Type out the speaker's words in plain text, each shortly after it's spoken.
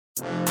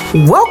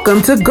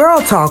Welcome to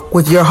Girl Talk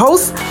with your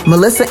host,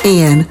 Melissa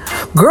Ann.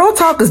 Girl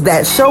Talk is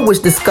that show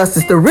which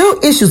discusses the real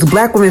issues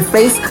Black women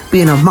face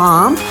being a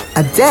mom,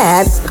 a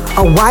dad,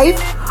 a wife,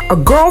 a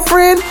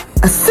girlfriend,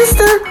 a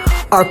sister,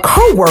 a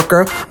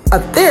co-worker, a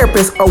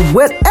therapist, or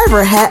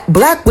whatever hat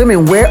Black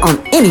women wear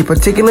on any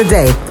particular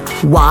day.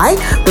 Why?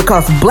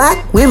 Because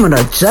Black women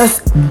are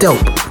just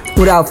dope.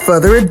 Without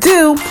further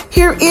ado,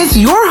 here is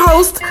your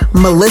host,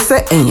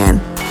 Melissa Ann.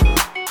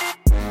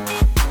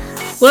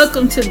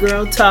 Welcome to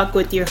Girl Talk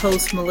with your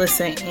host,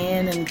 Melissa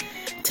Ann. And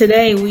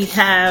today we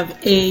have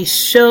a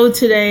show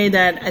today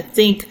that I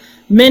think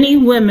many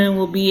women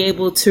will be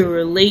able to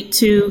relate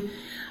to.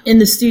 In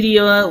the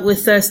studio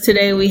with us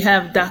today, we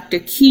have Dr.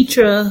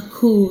 Keetra,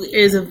 who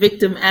is a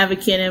victim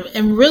advocate.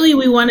 And really,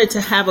 we wanted to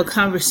have a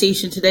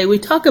conversation today. We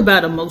talk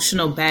about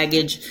emotional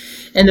baggage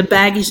and the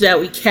baggage that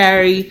we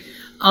carry,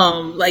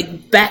 like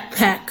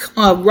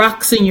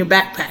rocks in your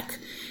backpack.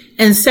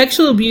 And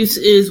sexual abuse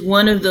is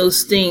one of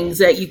those things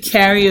that you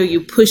carry or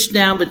you push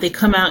down, but they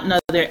come out in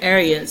other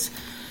areas.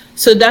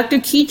 So Dr.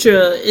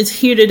 Keetra is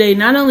here today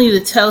not only to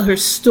tell her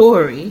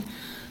story,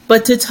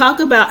 but to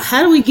talk about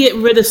how do we get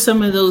rid of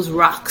some of those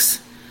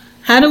rocks?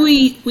 How do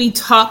we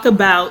talk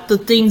about the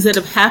things that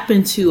have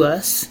happened to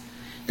us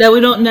that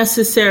we don't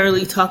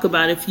necessarily talk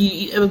about?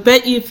 I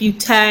bet you if you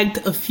tagged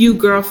a few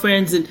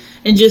girlfriends and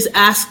just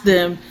asked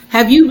them,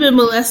 have you been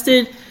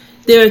molested?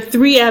 There are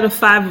 3 out of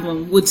 5 of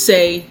them would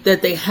say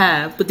that they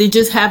have, but they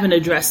just haven't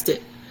addressed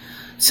it.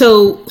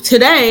 So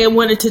today I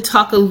wanted to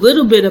talk a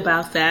little bit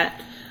about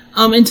that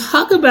and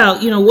talk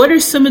about, what are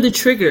some of the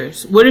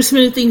triggers? What are some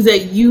of the things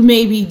that you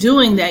may be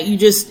doing that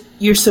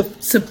you're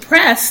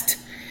suppressed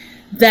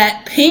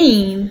that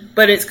pain,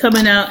 but it's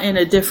coming out in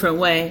a different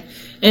way.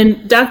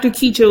 And Dr.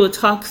 Keetra will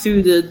talk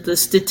through the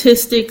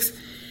statistics.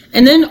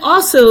 And then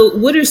also,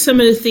 what are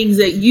some of the things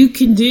that you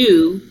can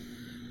do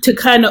to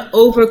kind of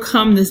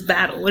overcome this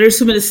battle? What are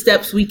some of the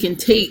steps we can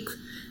take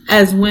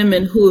as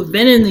women who have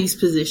been in these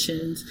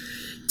positions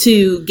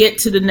to get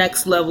to the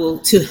next level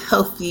to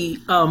healthy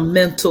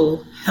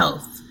mental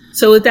health?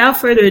 So without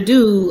further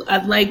ado,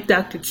 I'd like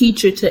Dr.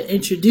 Keetra to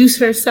introduce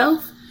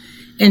herself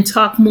and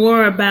talk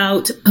more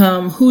about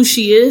who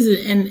she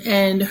is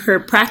and her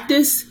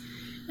practice,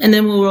 and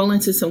then we'll roll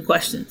into some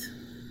questions.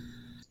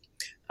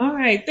 All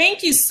right.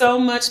 Thank you so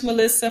much,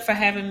 Melissa, for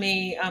having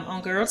me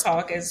on Girl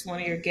Talk as one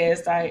of your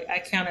guests.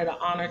 I count it an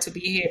honor to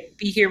be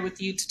here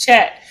with you to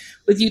chat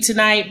with you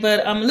tonight.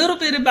 But a little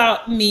bit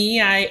about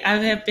me. I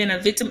have been a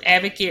victim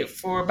advocate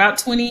for about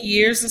 20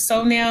 years or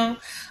so now.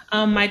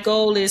 My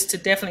goal is to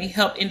definitely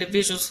help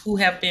individuals who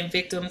have been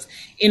victims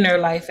in their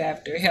life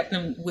after, help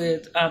them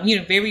with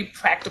very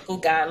practical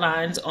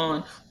guidelines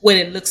on what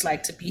it looks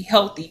like to be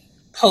healthy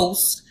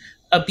post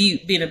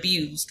being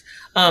abused.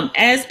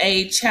 As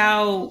a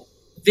child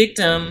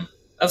victim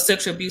of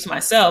sexual abuse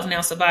myself,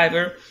 now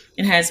survivor,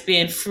 and has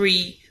been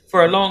free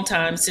for a long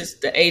time, since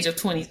the age of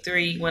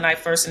 23 when I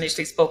first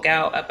initially spoke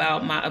out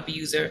about my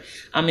abuser.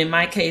 In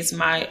my case,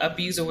 my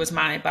abuser was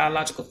my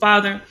biological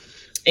father,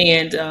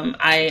 and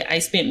I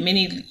spent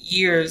many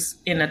years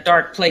in a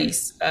dark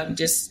place.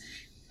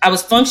 I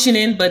was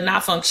functioning but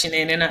not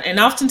functioning, and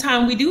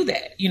oftentimes we do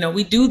that.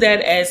 We do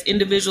that as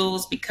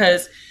individuals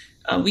because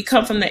we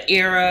come from the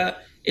era.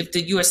 If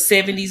you're a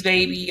 70s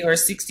baby or a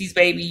 60s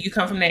baby, you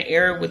come from that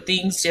era where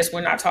things just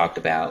were not talked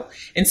about.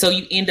 And so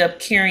you end up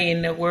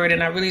carrying the word.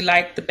 And I really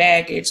like the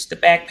baggage, the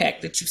backpack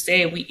that you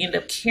said. We end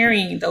up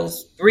carrying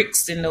those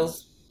bricks and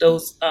those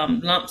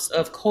lumps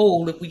of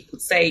coal, if we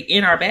could say,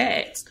 in our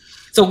bags.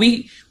 So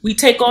we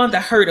take on the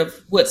hurt of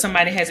what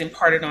somebody has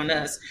imparted on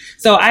us.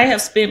 So I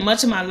have spent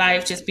much of my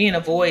life just being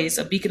a voice,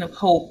 a beacon of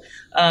hope,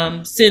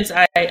 since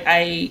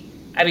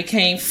I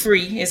became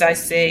free, as I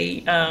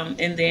say,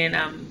 and then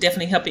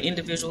definitely helping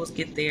individuals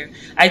get there.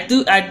 I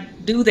do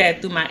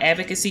that through my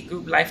advocacy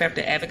group, Life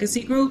After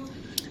Advocacy Group,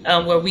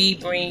 where we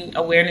bring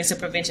awareness and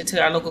prevention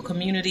to our local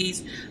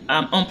communities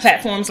on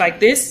platforms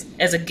like this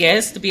as a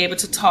guest to be able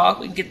to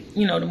talk and get,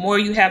 the more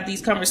you have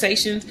these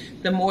conversations,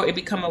 the more it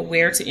become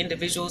aware to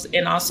individuals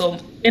and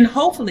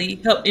hopefully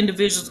help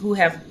individuals who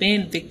have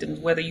been victims,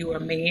 whether you are a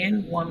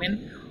man,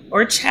 woman,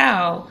 or a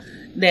child,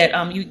 that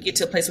you get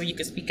to a place where you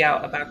can speak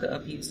out about the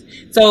abuse.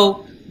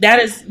 So that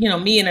is,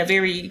 me in a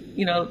very,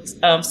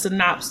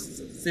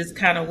 synopsis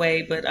kind of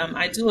way. But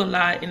I do a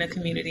lot in the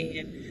community,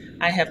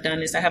 and I have done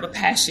this. I have a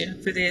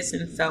passion for this,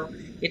 and so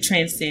it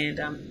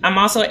transcends. I'm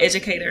also an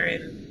educator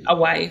and a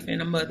wife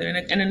and a mother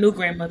and a new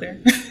grandmother.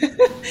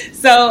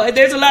 So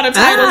there's a lot of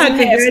titles.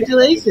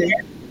 Congratulations.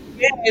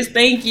 Yes,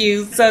 thank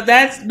you. So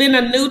that's been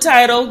a new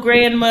title,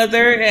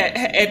 grandmother,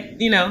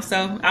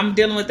 so I'm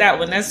dealing with that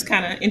one. That's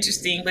kind of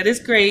interesting, but it's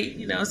great.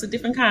 It's a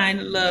different kind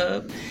of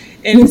love.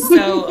 And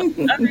so other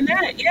than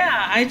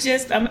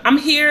that, I'm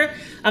here.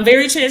 I'm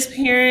very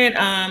transparent.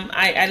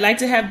 I like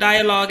to have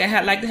dialogue.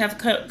 Like to have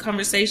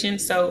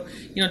conversations. So,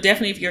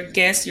 definitely if your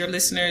guests, your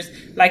listeners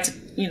like to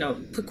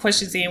put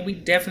questions in. We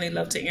definitely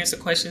love to answer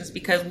questions,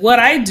 because what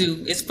I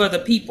do is for the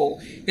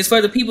people. It's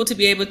for the people to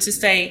be able to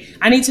say,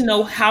 I need to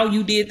know how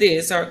you did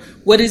this, or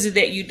what is it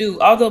that you do?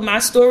 Although my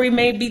story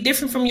may be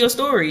different from your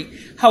story.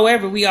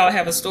 However, we all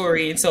have a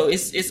story. And so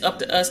it's up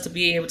to us to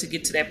be able to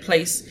get to that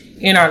place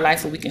in our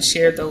life where we can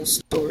share those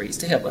stories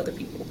to help other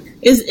people.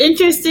 It's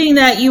interesting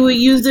that you would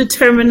use the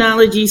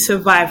terminology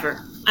survivor.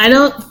 I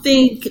don't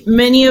think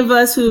many of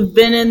us who've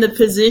been in the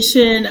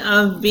position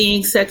of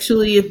being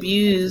sexually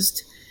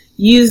abused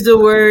use the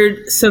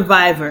word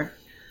survivor.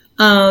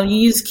 You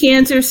use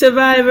cancer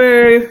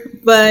survivor,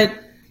 but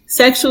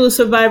sexual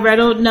survivor, I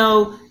don't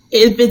know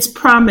if it's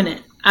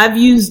prominent. I've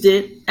used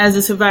it as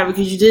a survivor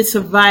because you did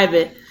survive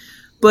it.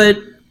 But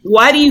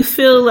why do you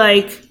feel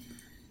like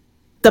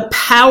the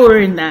power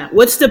in that?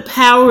 What's the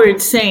power in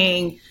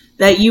saying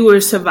that you were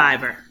a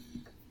survivor?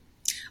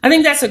 I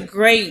think that's a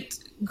great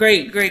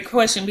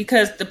question,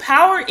 because the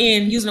power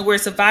in using the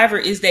word survivor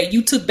is that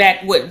you took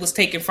back what was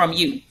taken from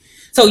you.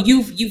 So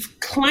you've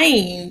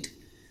claimed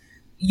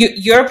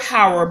your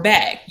power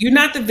back. You're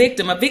not the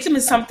victim. A victim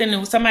is something that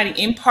when somebody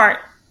impart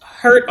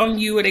hurt on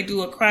you or they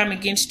do a crime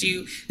against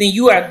you, then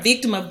you are a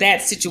victim of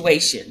that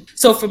situation.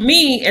 So for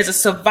me, as a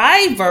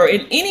survivor,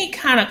 in any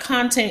kind of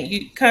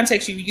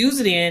context you use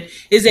it in,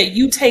 is that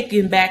you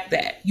taking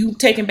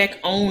back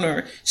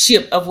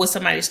ownership of what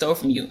somebody stole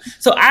from you.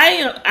 So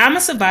I'm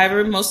a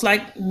survivor, most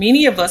like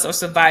many of us are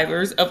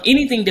survivors of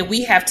anything that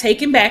we have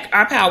taken back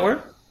our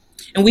power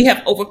and we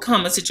have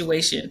overcome a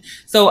situation.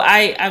 So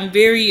I'm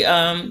very,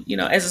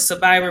 as a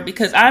survivor,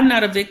 because I'm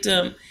not a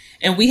victim.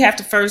 And we have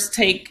to first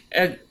take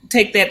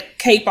that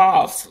cape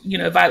off.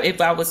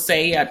 If I would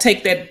say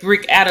take that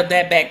brick out of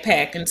that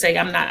backpack and say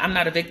I'm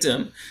not a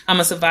victim. I'm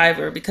a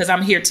survivor because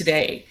I'm here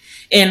today,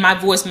 and my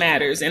voice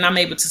matters, and I'm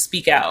able to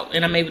speak out,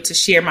 and I'm able to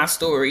share my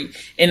story.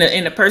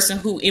 And the person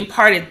who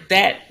imparted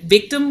that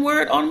victim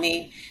word on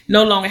me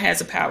no longer has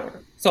the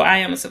power. So I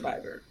am a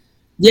survivor.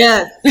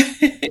 Yeah,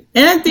 and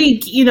I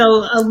think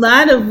a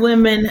lot of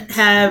women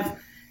have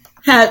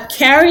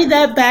carried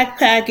that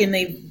backpack, and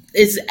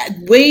it's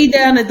way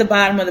down at the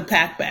bottom of the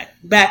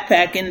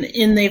backpack,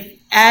 and they've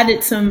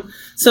added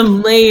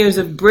some layers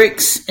of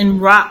bricks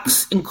and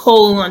rocks and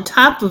coal on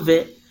top of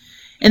it,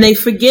 and they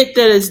forget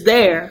that it's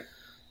there.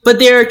 But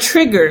there are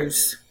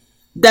triggers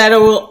that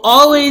will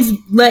always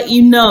let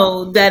you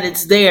know that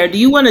it's there. Do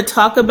you want to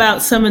talk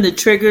about some of the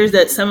triggers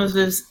that some of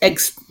us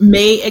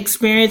may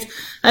experience?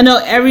 I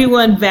know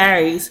everyone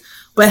varies,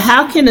 but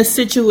how can a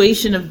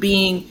situation of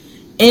being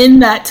in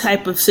that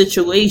type of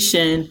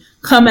situation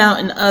come out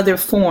in other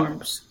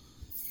forms?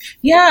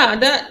 Yeah,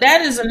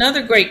 that is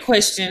another great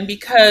question,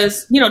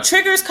 because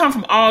triggers come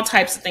from all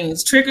types of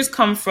things. Triggers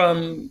come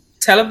from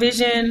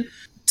television,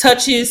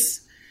 touches.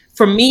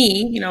 For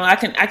me, I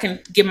can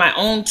give my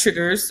own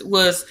triggers.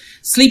 Was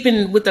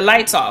sleeping with the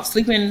lights off,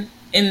 sleeping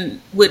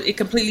with it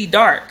completely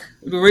dark.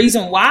 The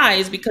reason why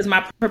is because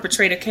my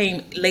perpetrator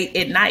came late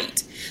at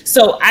night.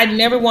 So I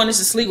never wanted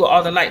to sleep with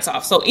all the lights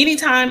off. So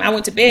anytime I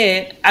went to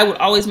bed, I would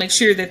always make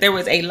sure that there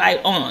was a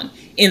light on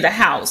in the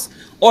house,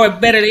 or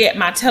better yet,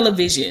 my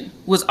television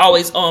was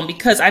always on,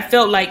 because I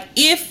felt like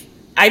if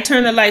I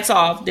turned the lights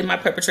off, then my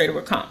perpetrator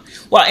would come.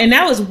 Well, and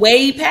that was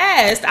way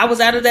past. I was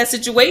out of that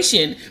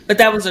situation, but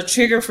that was a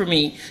trigger for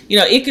me.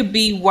 It could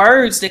be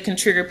words that can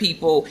trigger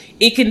people.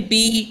 It can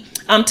be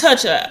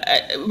touch,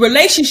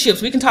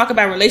 relationships. We can talk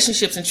about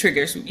relationships and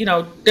triggers.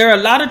 There are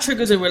a lot of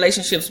triggers in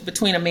relationships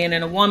between a man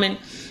and a woman,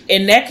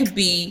 and that could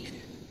be,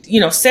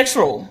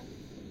 sexual.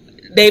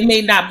 They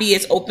may not be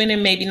as open,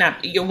 and maybe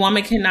not. Your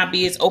woman cannot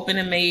be as open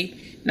and may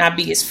not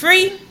be as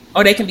free,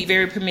 or they can be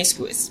very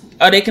promiscuous,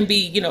 or they can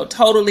be,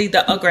 totally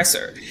the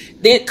aggressor.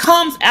 It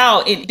comes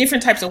out in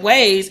different types of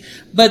ways,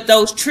 but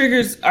those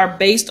triggers are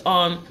based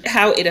on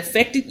how it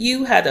affected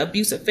you, how the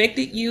abuse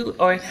affected you,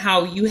 or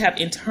how you have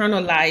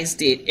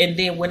internalized it. And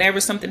then whenever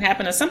something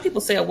happens, or some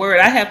people say a word,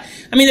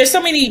 there's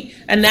so many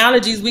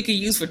analogies we could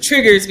use for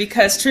triggers,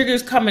 because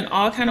triggers come in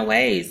all kind of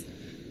ways.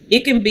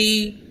 It can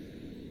be,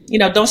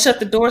 don't shut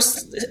the door,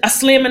 a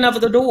slamming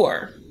of the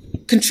door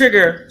can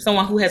trigger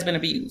someone who has been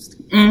abused.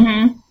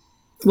 Mm-hmm.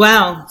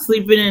 Wow,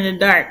 sleeping in the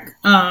dark.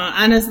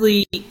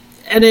 Honestly,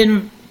 I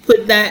didn't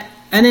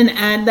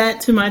add that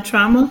to my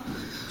trauma,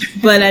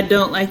 but I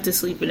don't like to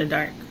sleep in the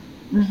dark.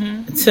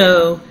 Mm-hmm.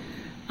 So,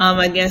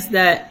 I guess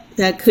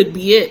that could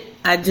be it.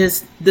 I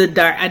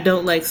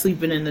don't like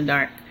sleeping in the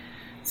dark.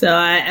 So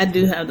I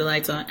do have the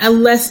lights on,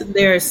 unless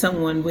there is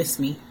someone with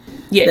me.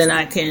 Yes. Then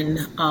I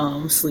can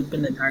sleep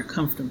in the dark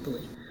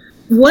comfortably.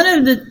 One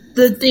of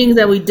the things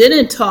that we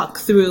didn't talk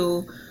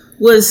through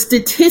was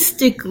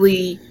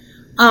statistically,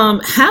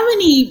 how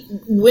many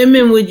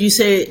women would you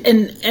say,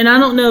 and I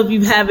don't know if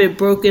you have it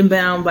broken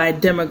down by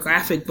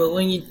demographic, but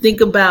when you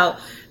think about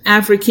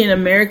African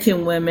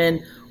American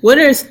women, what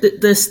are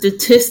the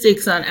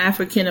statistics on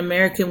African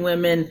American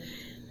women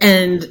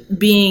and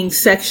being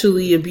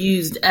sexually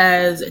abused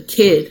as a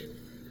kid?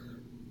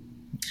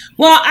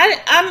 Well,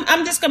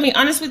 I'm just going to be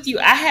honest with you.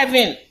 I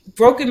haven't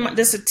broken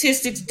the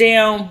statistics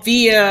down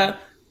via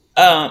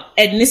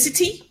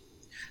ethnicity.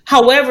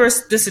 However,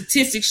 the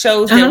statistic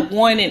shows that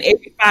 1 in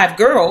every 5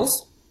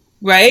 girls,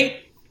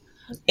 right?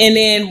 And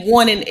then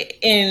 1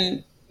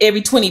 in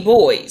every 20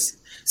 boys.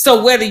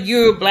 So whether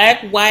you're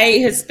black,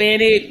 white,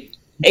 Hispanic,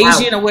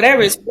 Asian, or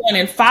whatever, it's 1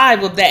 in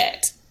 5 of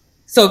that.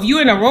 So if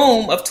you're in a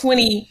room of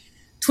 20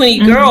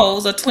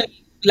 girls or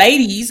 20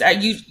 ladies,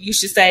 you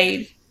should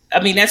say,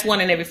 I mean, that's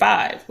 1 in every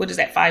 5. What is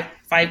that?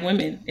 Five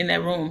women in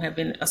that room have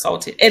been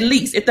assaulted, at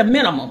least at the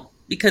minimum,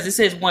 because it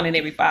says 1 in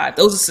every 5.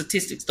 Those are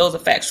statistics. Those are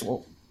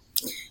factual.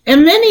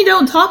 And many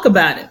don't talk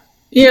about it.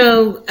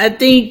 I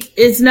think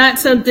it's not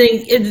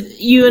something,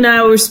 you and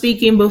I were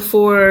speaking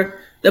before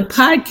the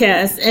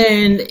podcast,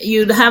 and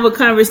you'd have a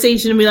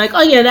conversation and be like,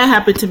 oh yeah, that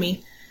happened to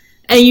me.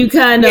 And you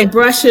kind of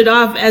brush it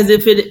off as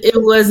if it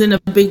wasn't a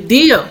big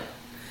deal.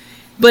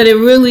 But it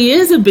really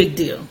is a big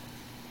deal.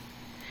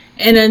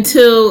 And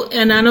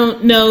I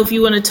don't know if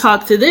you want to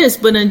talk to this,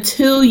 but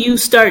until you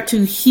start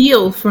to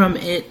heal from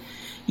it,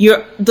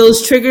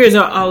 those triggers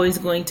are always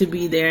going to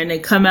be there, and they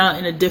come out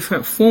in a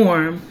different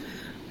form.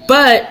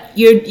 But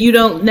you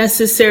don't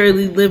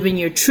necessarily live in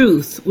your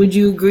truth. Would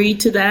you agree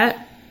to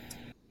that?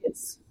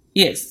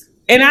 Yes.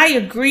 And I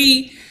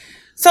agree.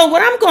 So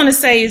what I'm going to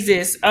say is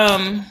this.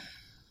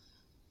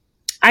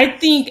 I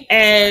think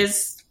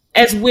as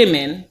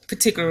women,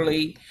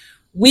 particularly,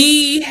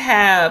 we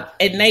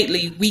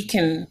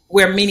can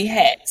wear many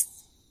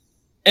hats,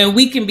 and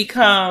we can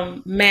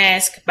become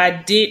masked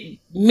by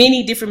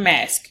many different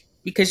masks,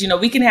 because,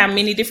 we can have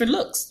many different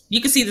looks.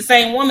 You can see the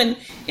same woman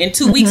in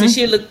 2 weeks and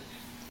she'll look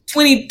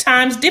 20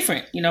 times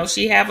different.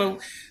 She have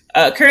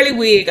a curly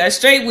wig, a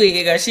straight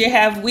wig, or she'll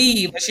have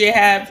weave, or she'll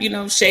have,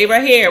 shave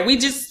her hair.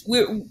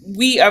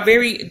 We are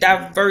very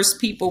diverse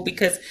people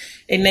because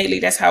innately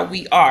that's how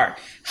we are.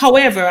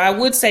 However, I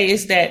would say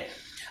is that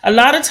a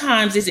lot of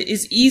times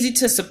it's easy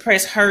to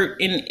suppress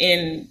hurt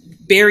and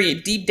bury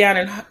it deep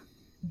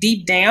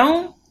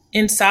down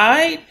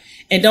inside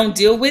and don't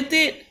deal with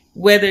it,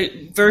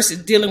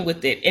 versus dealing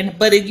with it.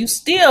 But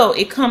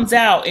it comes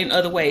out in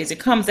other ways. It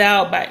comes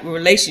out by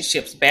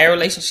relationships, bad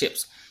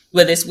relationships,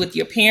 whether it's with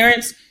your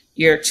parents,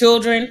 your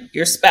children,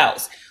 your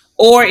spouse,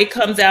 or it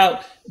comes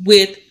out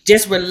with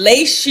just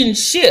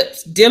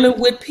relationships, dealing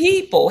with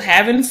people,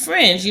 having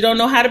friends. You don't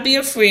know how to be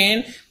a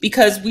friend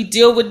because we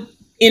deal with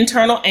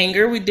internal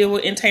anger. We deal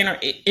with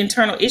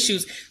internal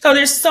issues. So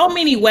there's so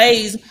many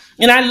ways.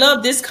 And I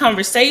love this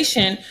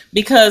conversation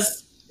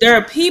because there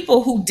are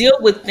people who deal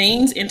with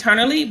things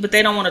internally, but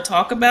they don't want to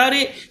talk about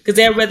it because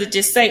they'd rather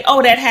just say,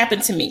 oh, that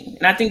happened to me.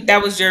 And I think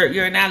that was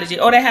your analogy.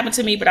 Oh, that happened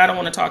to me, but I don't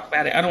want to talk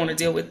about it. I don't want to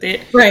deal with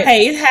it. Right.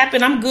 Hey, it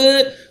happened. I'm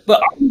good.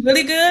 But are you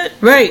really good?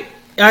 Right.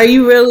 Are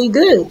you really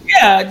good?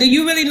 Yeah. Do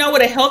you really know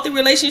what a healthy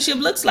relationship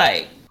looks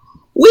like?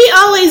 We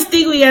always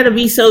think we got to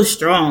be so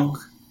strong.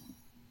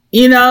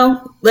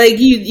 Like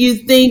you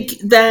think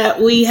that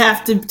we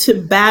have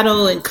to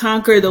battle and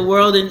conquer the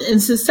world,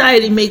 and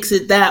society makes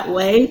it that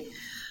way.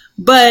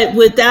 But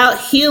without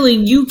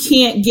healing, you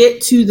can't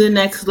get to the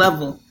next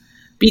level,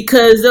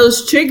 because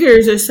those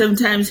triggers are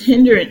sometimes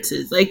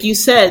hindrances. Like you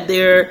said,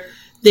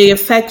 they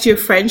affect your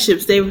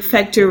friendships. They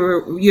affect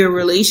your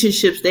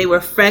relationships. They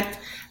affect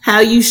how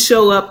you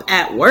show up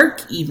at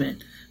work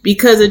even,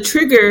 because a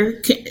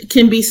trigger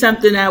can be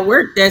something at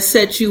work that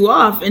sets you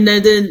off and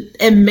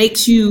then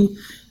makes you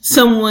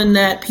someone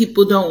that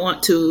people don't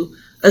want to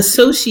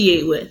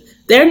associate with.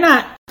 They're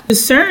not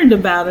concerned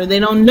about, or they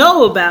don't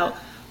know about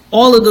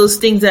all of those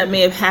things that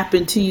may have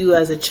happened to you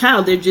as a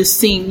child. They're just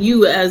seeing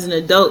you as an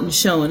adult and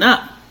showing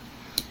up.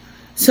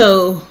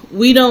 So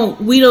we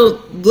don't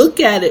look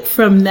at it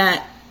from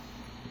that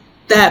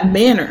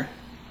manner.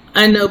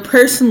 I know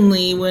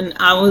personally, when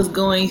I was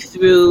going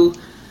through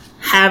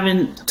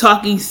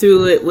talking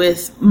through it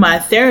with my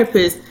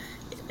therapist,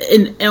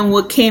 and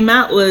what came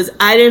out was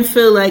I didn't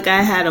feel like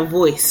I had a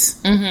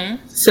voice.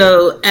 Mm-hmm.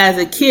 So as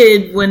a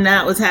kid, when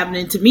that was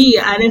happening to me,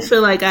 I didn't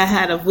feel like I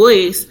had a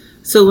voice.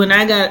 So when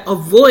I got a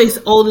voice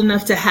old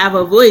enough to have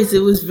a voice,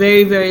 it was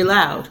very, very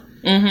loud.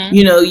 Mm-hmm.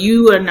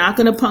 You are not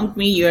going to punk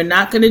me. You're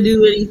not going to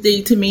do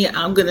anything to me.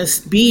 I'm going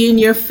to be in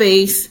your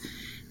face.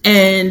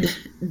 And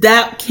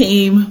that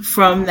came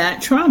from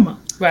that trauma.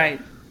 Right.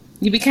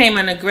 You became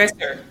an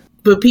aggressor.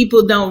 But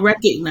people don't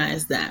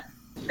recognize that.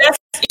 That's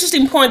an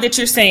interesting point that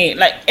you're saying.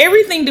 Like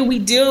everything that we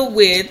deal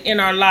with in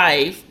our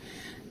life,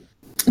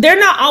 they're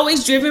not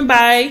always driven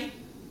by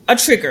a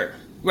trigger,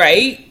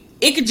 right?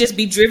 It could just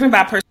be driven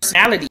by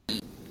personality.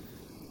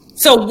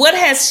 So what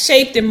has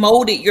shaped and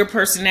molded your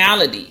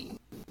personality?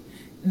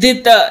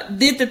 Did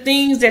the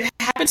things that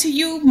happened to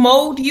you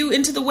mold you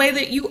into the way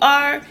that you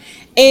are?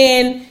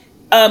 And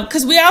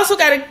because we also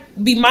got to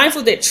be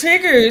mindful that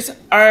triggers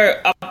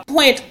are a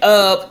point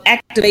of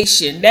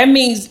activation. That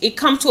means it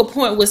comes to a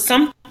point where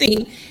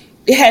something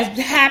has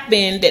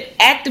happened that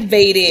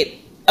activated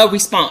a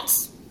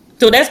response.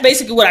 So that's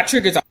basically what our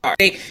triggers are.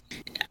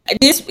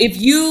 If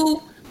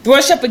you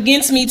brush up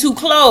against me too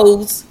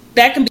close,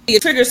 that can be a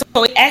trigger.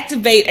 So it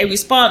activate a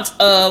response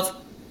of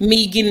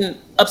me getting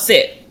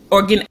upset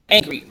or getting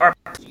angry. Or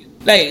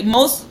like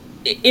most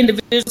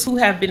individuals who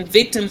have been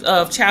victims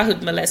of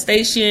childhood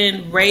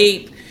molestation,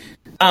 rape,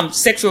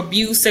 sexual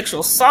abuse,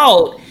 sexual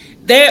assault,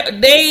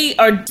 they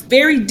are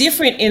very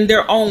different in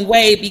their own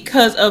way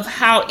because of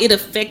how it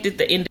affected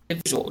the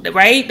individual,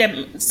 right?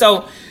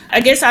 So I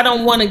guess I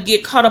don't want to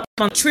get caught up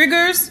on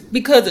triggers,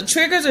 because the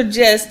triggers are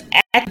just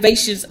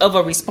activations of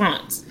a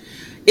response.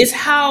 It's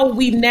how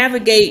we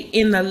navigate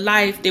in the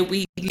life that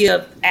we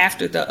live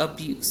after the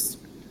abuse.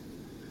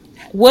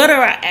 What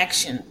are our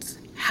actions?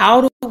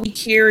 How do we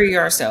carry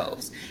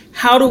ourselves?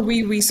 How do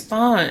we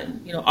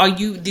respond?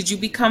 Did you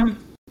become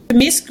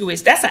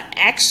promiscuous? That's an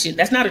action.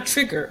 That's not a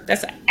trigger.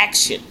 That's an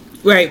action.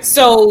 Right.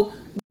 So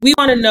we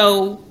want to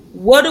know,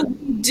 what do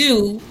we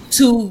do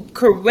to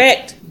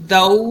correct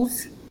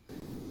those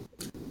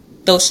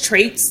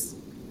traits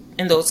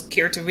and those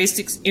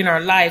characteristics in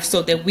our life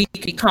so that we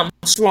can become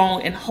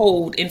strong and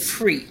whole and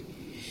free?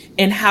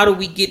 And how do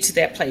we get to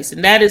that place?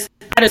 And that is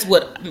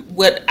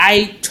what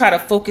I try to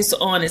focus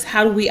on, is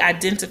how do we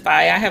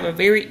identify? I have a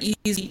very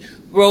easy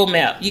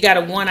roadmap. You got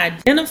to, one,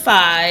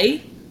 identify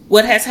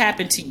what has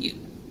happened to you.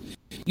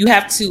 You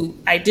have to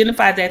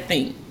identify that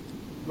thing,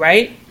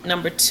 right?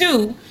 Number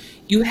two,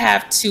 you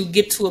have to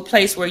get to a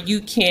place where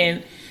you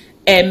can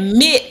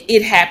admit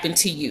it happened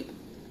to you.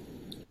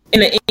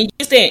 And you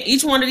understand,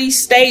 each one of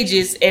these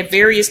stages at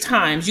various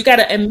times, you got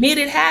to admit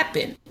it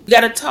happened. You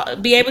got to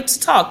be able to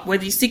talk,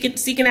 whether you're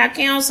seeking out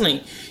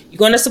counseling, you're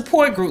going to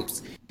support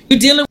groups, you're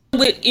dealing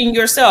with in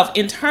yourself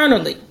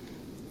internally.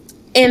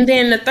 And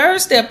then the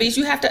third step is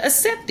you have to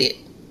accept it.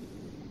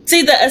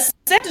 See, the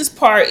acceptance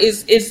part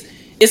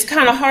is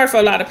kind of hard for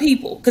a lot of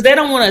people, because they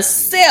don't want to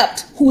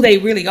accept who they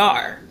really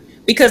are,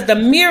 because the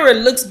mirror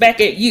looks back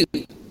at you.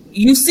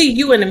 You see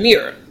you in the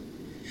mirror.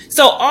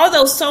 So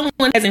although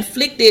someone has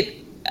inflicted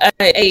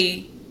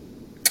a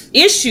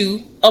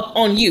issue up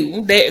on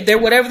you, they're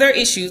whatever their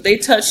issues, they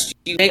touched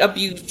you, they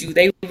abused you,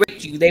 they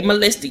raped you, they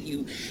molested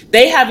you,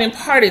 they have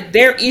imparted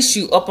their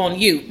issue up on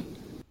you.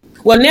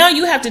 Well, now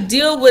you have to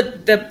deal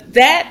with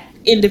that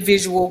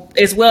individual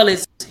as well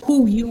as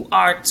who you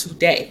are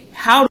today.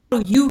 How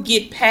do you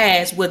get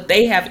past what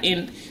they have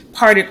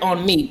imparted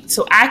on me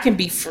so I can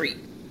be free?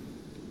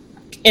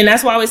 And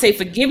that's why I always say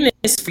forgiveness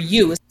is for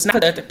you. It's not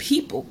for other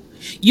people.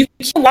 You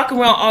can walk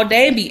around all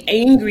day and be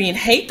angry and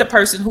hate the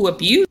person who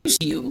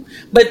abused you,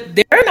 but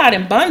they're not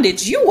in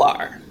bondage. You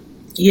are.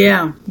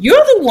 Yeah.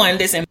 You're the one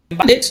that's in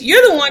bondage.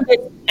 You're the one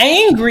that's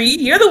angry.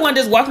 You're the one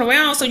that's walking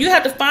around. So you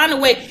have to find a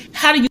way.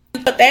 How do you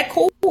cut that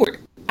cord?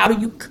 How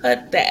do you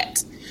cut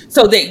that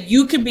so that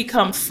you can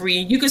become free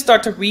and you can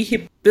start to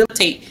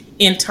rehabilitate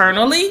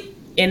internally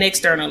and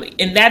externally?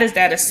 And that is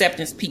that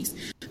acceptance piece.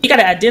 You got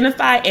to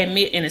identify,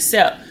 admit, and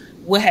accept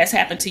what has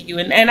happened to you.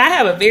 And I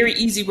have a very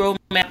easy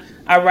roadmap.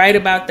 I write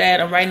about that.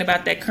 I'm writing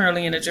about that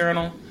currently in a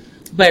journal.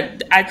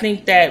 But I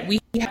think that we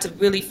have to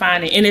really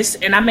find it.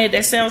 And I made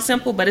that sound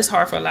simple, but it's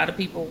hard for a lot of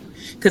people,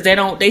 because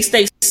they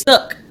stay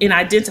stuck in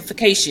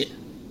identification,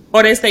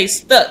 or they stay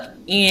stuck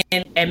in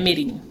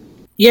admitting.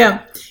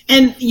 Yeah.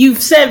 And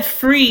you've said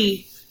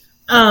free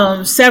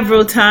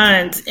several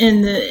times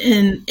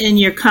in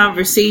your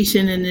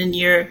conversation and in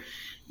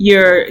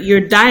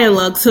your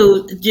dialogue.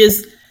 So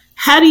just,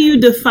 how do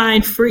you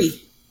define free?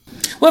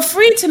 Well,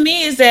 free to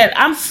me is that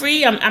I'm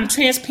free. I'm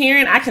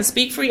transparent. I can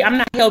speak free. I'm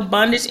not held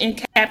bondage in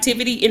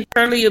captivity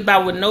internally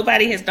about what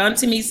nobody has done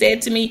to me,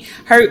 said to me,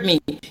 hurt me.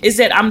 Is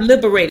that I'm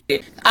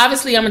liberated.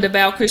 Obviously, I'm a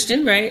devout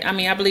Christian, right? I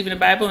mean, I believe in the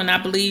Bible, and I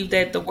believe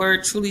that the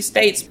word truly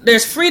states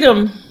there's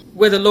freedom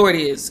where the Lord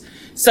is.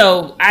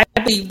 So I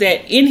believe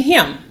that in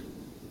Him,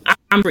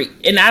 I'm free,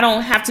 and I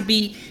don't have to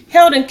be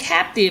held in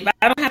captive.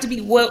 I don't have to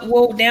be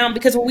woe down,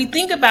 because when we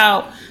think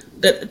about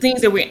the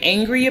things that we're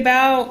angry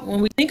about,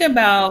 when we think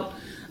about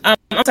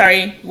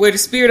where the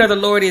Spirit of the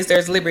Lord is,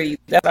 there's liberty.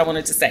 That's what I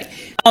wanted to say.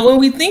 When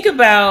we think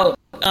about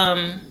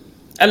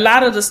a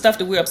lot of the stuff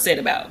that we're upset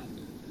about,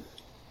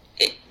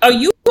 are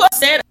you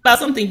upset about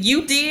something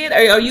you did,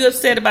 or are you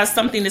upset about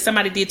something that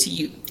somebody did to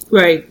you?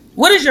 Right.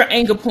 What is your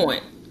anger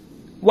point?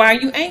 Why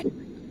are you angry?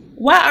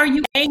 Why are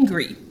you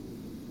angry?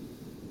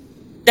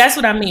 That's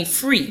what I mean,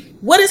 free.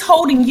 What is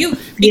holding you?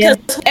 Because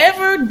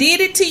whoever did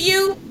it to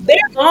you, they're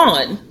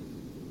gone.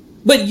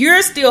 But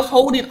you're still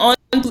holding on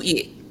to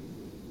it.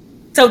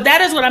 So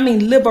that is what I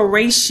mean,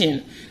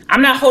 liberation.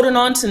 I'm not holding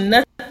on to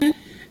nothing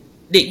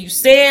that you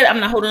said. I'm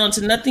not holding on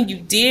to nothing you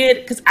did,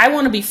 because I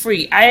want to be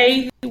free.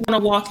 I want to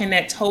walk in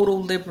that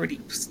total liberty,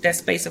 that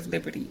space of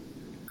liberty.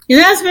 And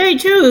that's very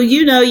true.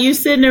 You know, you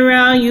sitting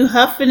around, you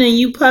huffing and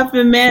you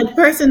puffing, man. The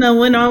person that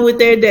went on with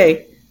their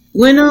day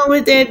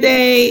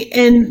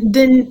and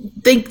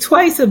didn't think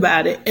twice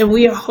about it. And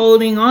we are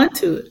holding on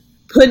to it,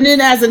 putting it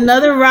as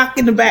another rock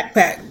in the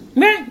backpack.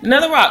 Man,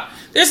 another rock.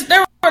 There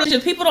are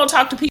relationships. People don't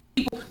talk to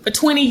people for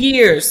 20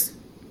 years.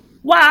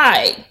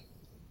 Why?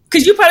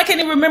 Because you probably can't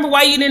even remember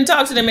why you didn't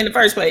talk to them in the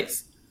first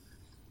place.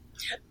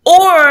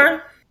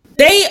 Or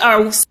they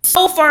are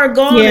so far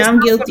gone. Yeah, I'm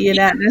guilty of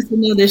that. That's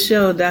another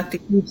show, Dr.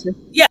 Keisha.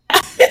 Yeah.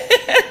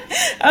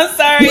 I'm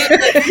sorry.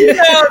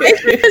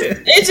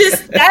 It's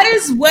just that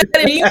is what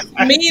it means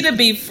for me to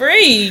be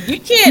free. You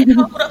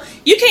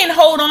can't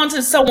hold on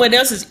to someone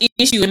else's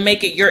issue and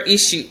make it your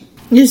issue.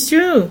 It's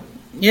true.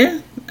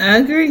 Yeah, I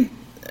agree.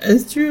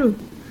 It's true.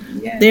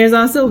 Yeah. There's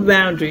also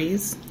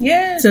boundaries.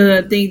 Yeah. So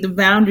I think the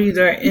boundaries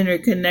are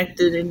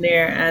interconnected in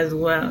there as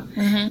well.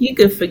 Mm-hmm. You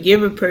could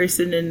forgive a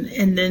person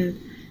and then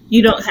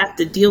you don't have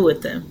to deal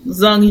with them. As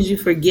long as you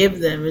forgive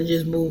them and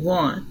just move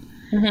on.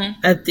 Mm-hmm.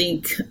 I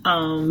think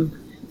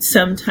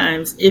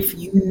sometimes if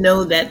you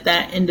know that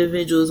that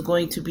individual is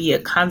going to be a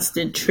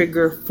constant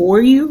trigger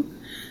for you,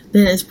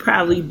 then it's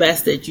probably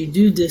best that you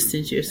do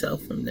distance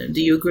yourself from them.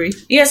 Do you agree?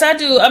 Yes, I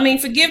do. I mean,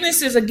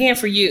 forgiveness is, again,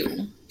 for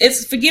you.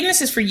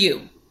 Forgiveness is for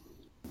you.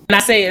 And I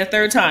say it a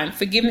third time,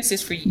 forgiveness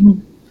is for you.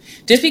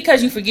 Mm-hmm. Just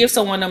because you forgive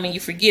someone don't mean you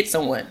forget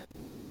someone.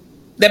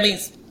 That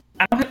means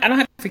I don't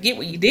have to forget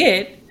what you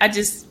did.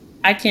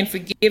 I can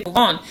forgive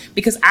on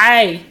because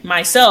I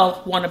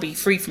myself want to be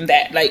free from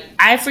that. Like,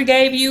 I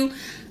forgave you.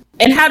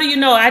 And how do you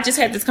know? I just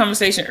had this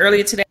conversation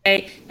earlier today.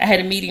 I had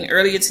a meeting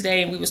earlier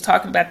today and we was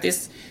talking about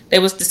this. They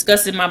was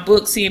discussing my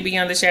book, Seeing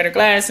Beyond the Shattered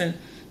Glass. And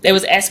they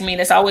was asking me,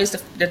 that's always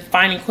the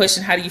defining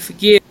question, how do you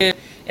forgive?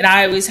 And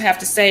I always have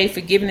to say,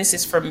 forgiveness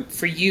is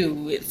for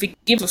you.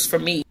 Forgiveness is for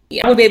me.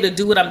 I wouldn't be able to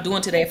do what I'm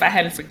doing today if I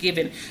hadn't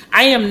forgiven.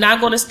 I am not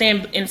going to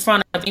stand in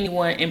front of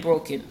anyone and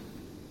broken.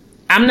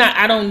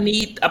 I don't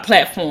need a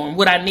platform.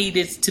 What I need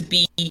is to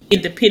be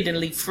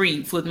independently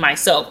free with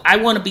myself. I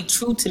want to be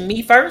true to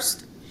me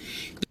first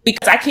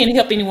because I can't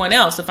help anyone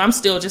else. If I'm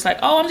still just like,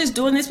 oh, I'm just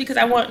doing this because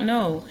I want,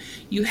 no.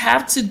 You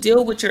have to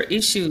deal with your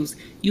issues.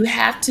 You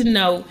have to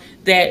know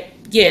that,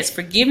 yes,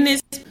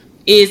 forgiveness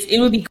it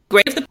would be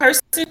great if the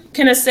person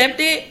can accept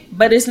it,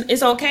 but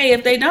it's okay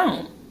if they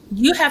don't.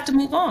 You have to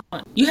move on.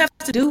 You have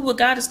to do what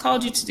God has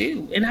called you to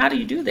do. And how do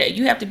you do that?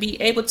 You have to be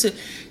able to,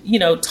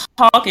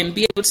 talk and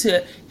be able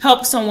to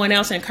help someone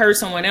else, encourage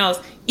someone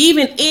else,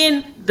 even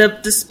in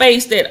the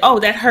space that, oh,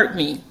 that hurt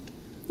me.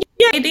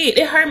 Yeah, it did.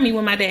 It hurt me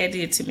when my dad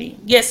did to me.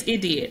 Yes,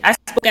 it did. I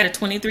spoke at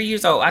 23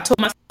 years old. I told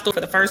my story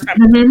for the first time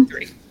at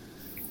 23.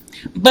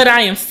 But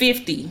I am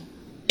 50.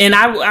 And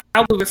I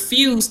would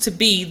refuse to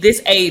be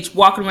this age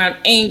walking around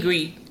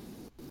angry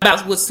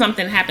about what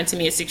something happened to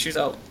me at 6 years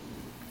old.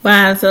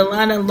 Wow, it's a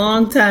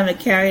long time to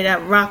carry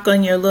that rock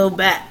on your low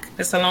back.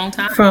 That's a long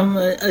time. From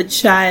a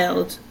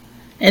child,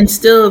 and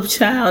still a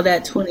child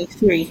at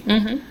 23,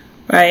 mm-hmm.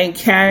 right? And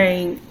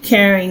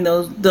carrying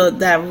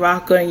that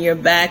rock on your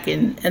back,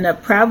 and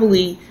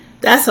probably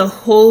that's a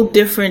whole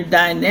different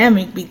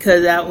dynamic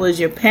because that was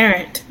your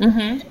parent,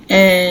 mm-hmm.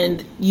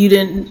 and you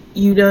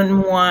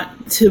didn't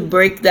want to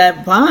break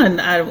that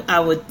bond. I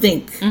would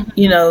think,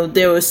 mm-hmm.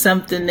 There was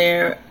something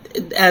there.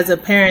 As a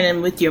parent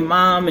and with your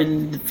mom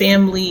and the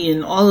family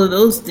and all of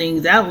those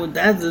things,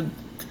 that's a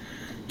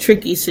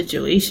tricky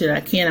situation.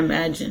 I can't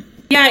imagine.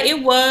 Yeah,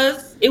 it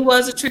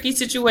was a tricky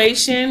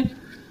situation,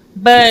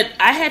 but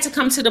I had to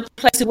come to the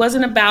place. It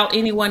wasn't about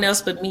anyone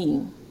else but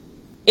me.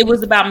 It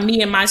was about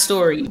me and my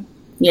story.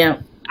 Yeah,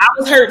 I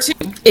was hurt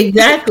too.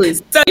 Exactly.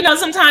 So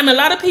sometimes a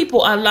lot of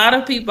people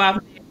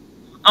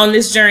on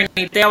this journey,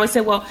 they always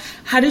say, "Well,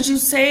 how did you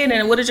say it?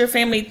 And what did your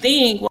family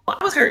think?" Well,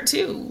 I was hurt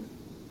too.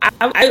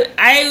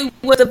 I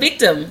was a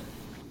victim.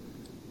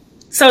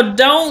 So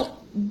don't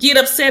get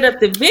upset at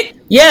the victim.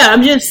 Yeah,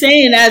 I'm just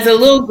saying, as a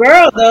little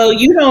girl, though,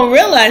 you don't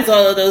realize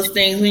all of those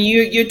things. When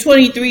you're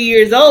 23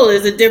 years old,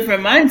 it's a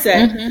different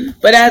mindset. Mm-hmm.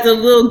 But as a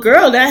little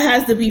girl, that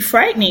has to be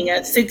frightening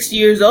at 6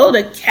 years old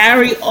to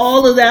carry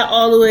all of that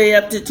all the way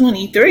up to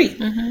 23.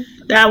 Mm-hmm.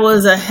 That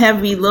was a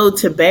heavy load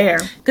to bear.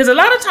 Because a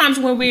lot of times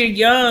when we're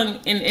young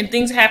and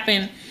things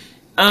happen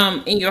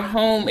in your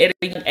home at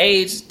a young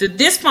age, the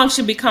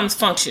dysfunction becomes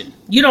function.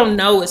 You don't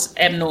know it's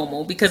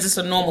abnormal because it's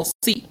a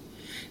normalcy.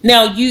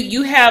 Now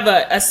you have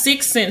a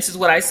sixth sense, is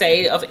what I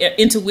say, of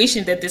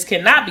intuition that this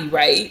cannot be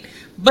right,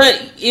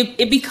 but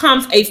it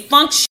becomes a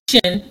function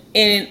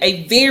in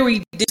a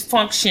very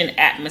dysfunction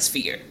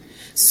atmosphere.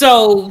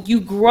 So you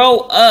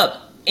grow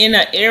up in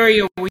an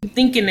area where you're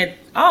thinking that,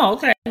 oh,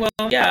 okay,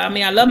 well, yeah, I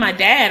mean, I love my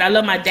dad, I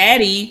love my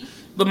daddy,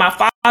 but my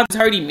father's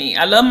hurting me.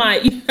 I love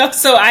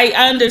so I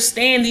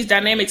understand these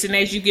dynamics. And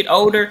as you get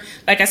older,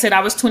 like I said,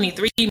 I was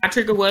 23. My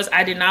trigger was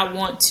I did not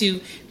want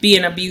to be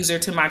an abuser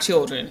to my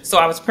children. So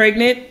I was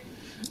pregnant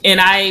and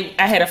I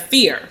had a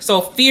fear.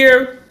 So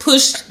fear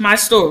pushed my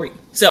story.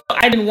 So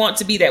I didn't want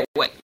to be that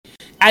way.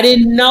 I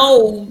didn't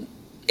know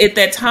at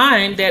that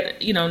time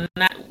that,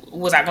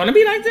 was I going to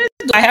be like this?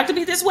 Do I have to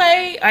be this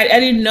way? I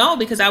didn't know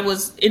because I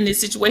was in this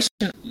situation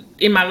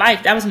in my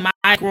life. That was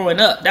my growing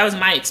up. That was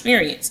my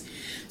experience.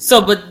 So,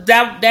 but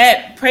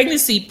that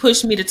pregnancy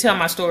pushed me to tell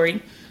my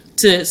story,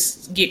 to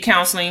get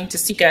counseling, to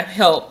seek out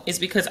help, is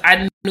because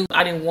I knew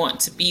I didn't want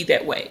to be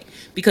that way.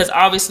 Because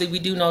obviously we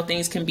do know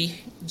things can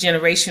be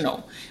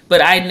generational, but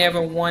I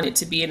never wanted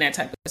to be in that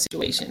type of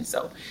situation.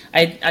 So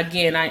I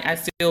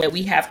feel that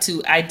we have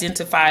to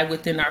identify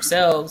within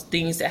ourselves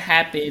things that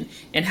happen,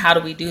 and how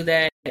do we do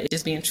that? It's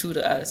just being true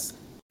to us.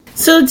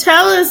 So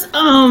tell us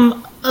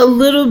a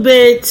little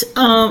bit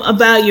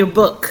about your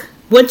book.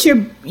 What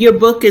your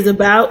book is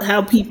about,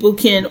 how people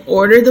can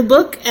order the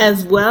book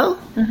as well,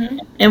 mm-hmm.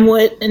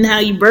 and how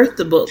you birthed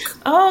the book.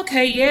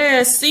 Okay,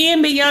 yeah.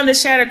 Seeing Beyond the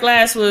Shattered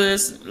Glass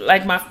was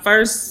like my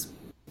first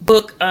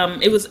book.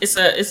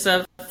 It's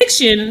a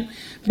fiction,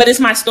 but it's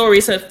my story.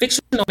 It's a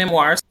fictional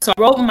memoir. So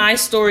I wrote my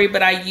story,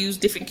 but I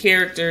used different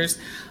characters,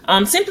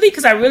 simply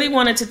because I really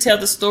wanted to tell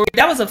the story.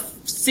 That was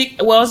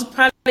it's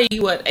probably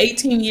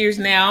 18 years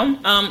now,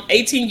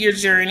 18-year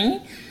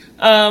journey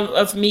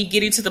of me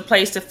getting to the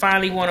place to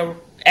finally want to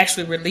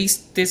actually release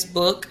this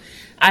book.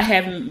 I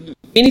have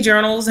many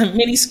journals and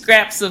many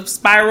scraps of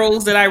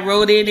spirals that I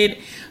wrote in it,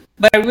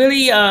 but I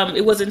really,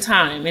 it wasn't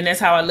time, and that's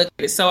how I look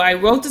at it. So I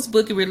wrote this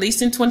book. It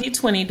released in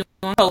 2020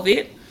 during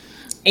COVID,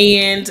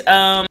 and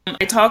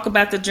I talk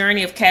about the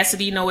journey of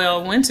Cassidy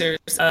Noel Winters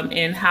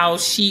and how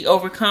she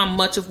overcome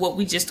much of what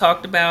we just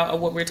talked about, or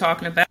what we're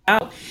talking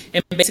about,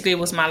 and basically it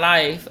was my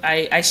life.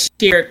 I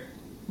shared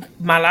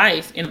my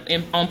life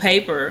on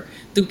paper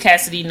through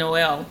Cassidy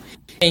Noel.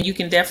 And you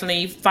can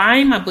definitely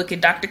find my book at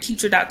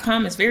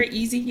drkeetra.com. It's very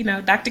easy.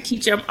 Dr.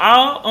 Keetra. I'm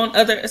all on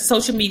other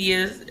social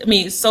media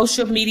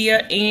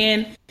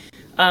and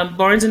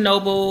Barnes &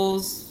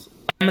 Nobles,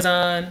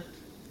 Amazon,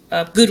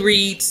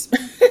 Goodreads.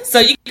 So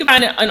you can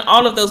find it on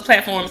all of those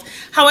platforms.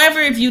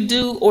 However, if you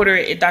do order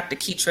it at Dr.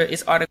 Keetra,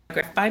 it's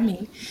autographed by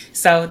me.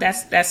 So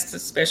that's the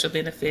special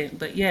benefit.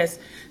 But yes,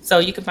 so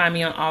you can find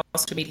me on all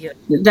social media.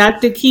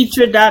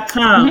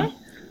 drkeetra.com. Mm-hmm.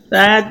 So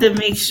I have to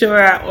make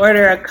sure I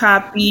order a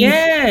copy.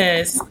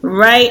 Yes.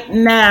 Right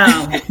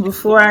now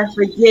before I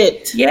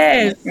forget.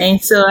 Yes.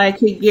 And so I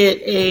could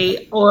get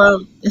did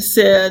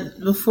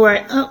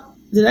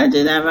I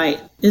do that right?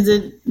 Is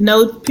it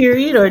no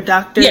period or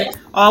Dr. Yes.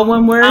 All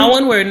one word? All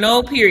one word,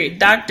 no period.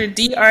 Dr.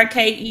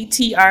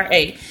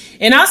 DRKETRA.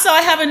 And also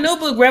I have a new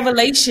book,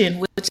 Revelation,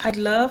 which I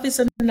love. It's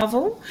a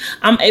novel.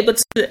 All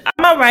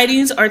my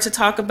writings are to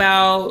talk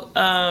about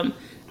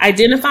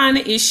identifying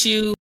the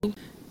issue,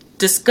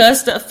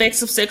 discuss the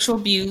effects of sexual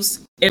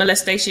abuse and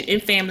molestation in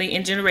family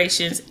and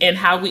generations, and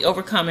how we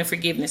overcome and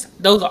forgiveness.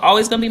 Those are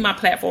always going to be my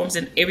platforms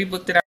in every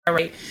book that I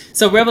write.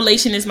 So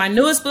Revelation is my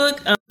newest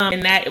book,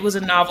 and that it was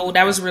a novel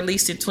that was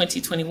released in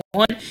 2021.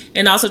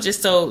 And also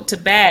just so to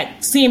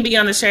back, Seeing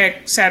Beyond the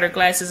Shattered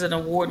Glass is an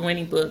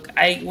award-winning book.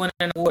 I won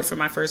an award for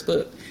my first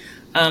book.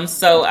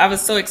 So I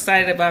was so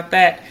excited about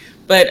that.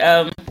 But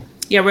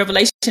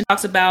Revelation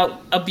talks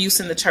about abuse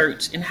in the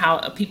church and how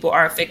people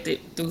are affected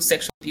through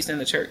sexual abuse in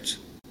the church.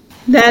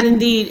 That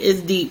indeed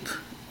is deep.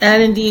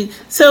 That indeed.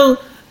 So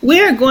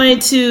we're going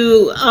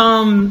to,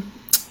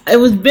 it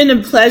was been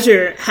a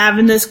pleasure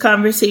having this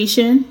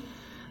conversation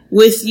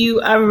with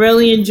you. I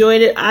really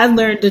enjoyed it. I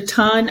learned a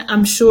ton.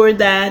 I'm sure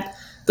that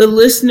the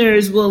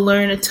listeners will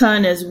learn a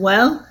ton as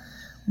well.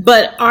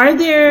 But are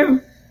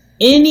there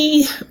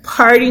any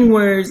parting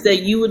words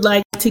that you would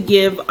like to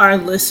give our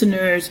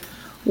listeners,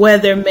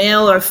 whether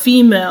male or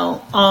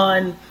female,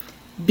 on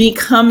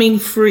becoming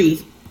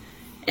free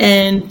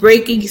and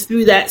breaking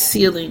through that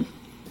ceiling?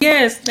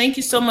 Yes, thank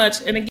you so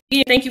much. And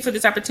again, thank you for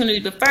this opportunity.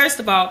 But first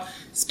of all,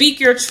 speak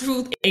your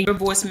truth and your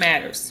voice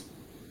matters.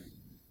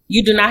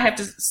 You do not have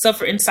to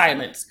suffer in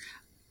silence.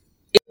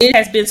 It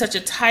has been such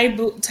a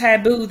taboo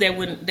that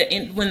when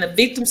the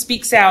victim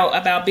speaks out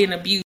about being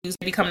abused,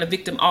 they become the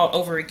victim all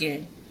over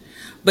again.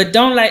 But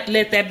don't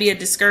let that be a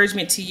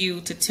discouragement to you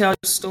to tell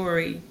your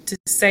story, to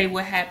say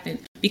what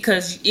happened,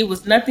 because it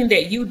was nothing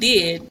that you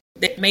did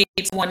that made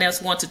someone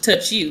else want to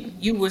touch you.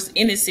 You was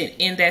innocent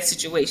in that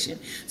situation.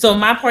 So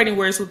my parting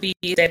words would be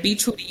that be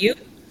true to you,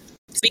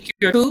 speak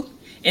your truth,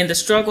 and the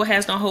struggle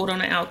has no hold on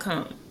the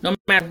outcome. No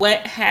matter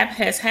what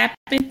has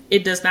happened,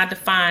 it does not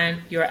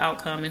define your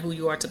outcome and who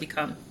you are to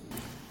become.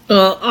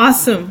 Well,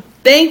 awesome.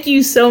 Thank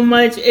you so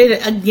much.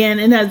 It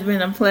has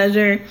been a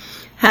pleasure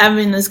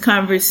having this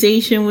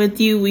conversation with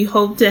you. We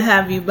hope to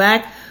have you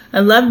back.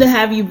 I'd love to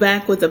have you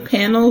back with a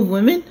panel of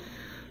women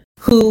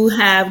who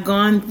have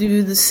gone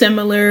through the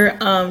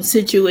similar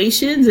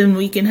situations, and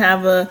we can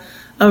have a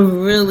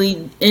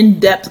really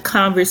in-depth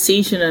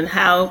conversation on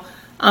how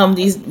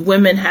these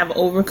women have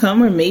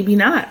overcome, or maybe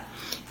not.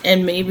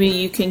 And maybe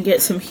you can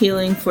get some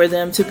healing for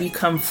them to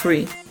become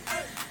free.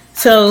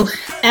 So,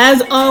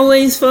 as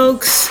always,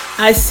 folks,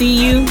 I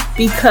see you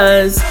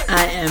because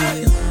I am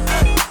you.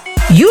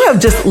 You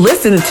have just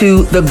listened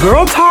to the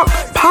Girl Talk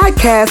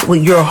podcast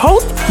with your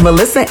host,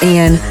 Melissa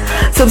Ann.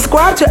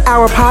 Subscribe to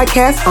our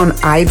podcast on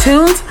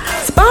iTunes,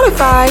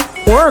 Spotify,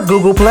 or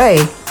Google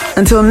Play.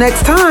 Until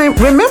next time,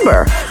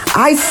 remember,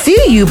 I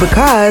see you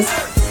because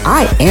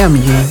I am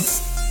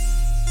you.